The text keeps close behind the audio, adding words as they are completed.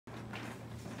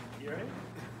You right?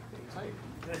 Tight.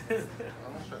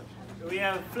 Almost stretch. We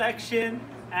have flexion,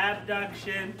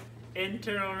 abduction,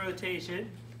 internal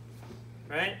rotation,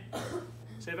 right?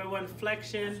 So if I want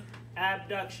flexion,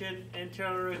 abduction,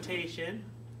 internal rotation,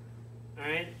 all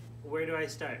right, where do I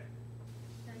start?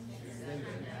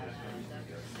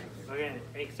 Okay,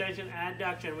 extension,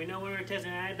 adduction. We know when we're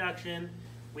testing adduction,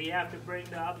 we have to bring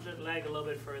the opposite leg a little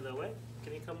bit further away.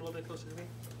 Can you come a little bit closer to me?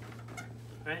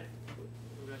 All right?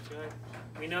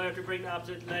 We know we have to bring the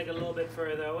opposite leg a little bit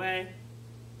further away.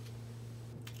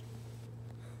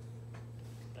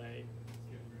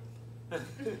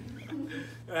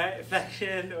 Right,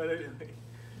 flexion, what are we doing?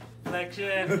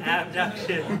 Flexion,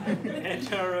 abduction,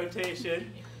 internal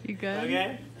rotation. You good?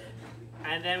 Okay?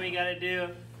 And then we gotta do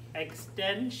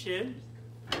extension,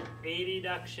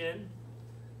 adduction,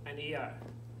 and ER.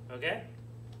 Okay?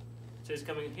 So he's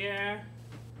coming here,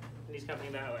 and he's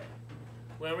coming that way.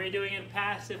 When we're doing it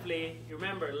passively, you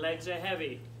remember, legs are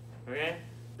heavy. Okay?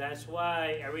 That's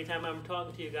why every time I'm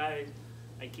talking to you guys,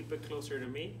 I keep it closer to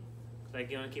me. Because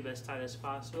I want to keep it as tight as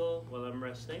possible while I'm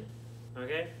resting.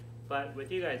 Okay? But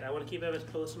with you guys, I want to keep them as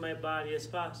close to my body as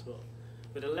possible.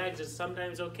 With the legs, it's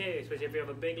sometimes okay, especially if you have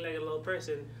a big leg and a little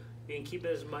person, you can keep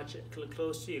it as much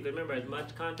close to you. Because remember, as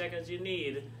much contact as you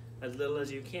need, as little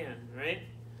as you can, right?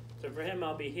 So for him,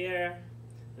 I'll be here,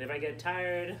 and if I get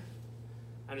tired,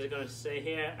 I'm just going to stay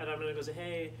here, and I'm going to go say,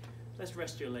 hey, let's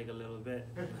rest your leg a little bit.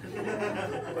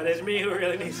 But it's me who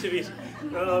really needs to be a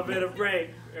little bit of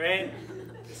break, right?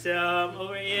 So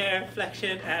over here,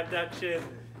 flexion, abduction,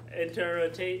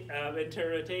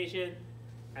 interrotation,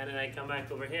 and then I come back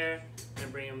over here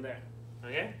and bring him there,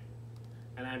 okay?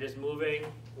 And I'm just moving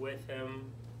with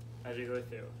him as we go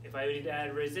through. If I need to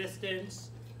add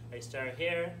resistance, I start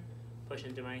here, push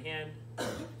into my hand.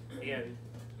 Again,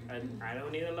 and I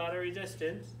don't need a lot of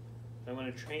resistance. I'm going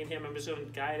to train him. I'm just going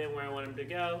to guide him where I want him to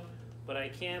go, but I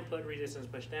can put resistance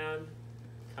push down,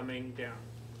 coming down,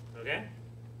 okay?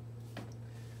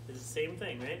 It's the same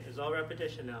thing, right? It's all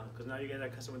repetition now, because now you guys are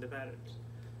accustomed with the patterns.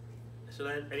 So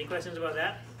any questions about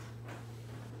that?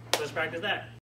 Let's practice that.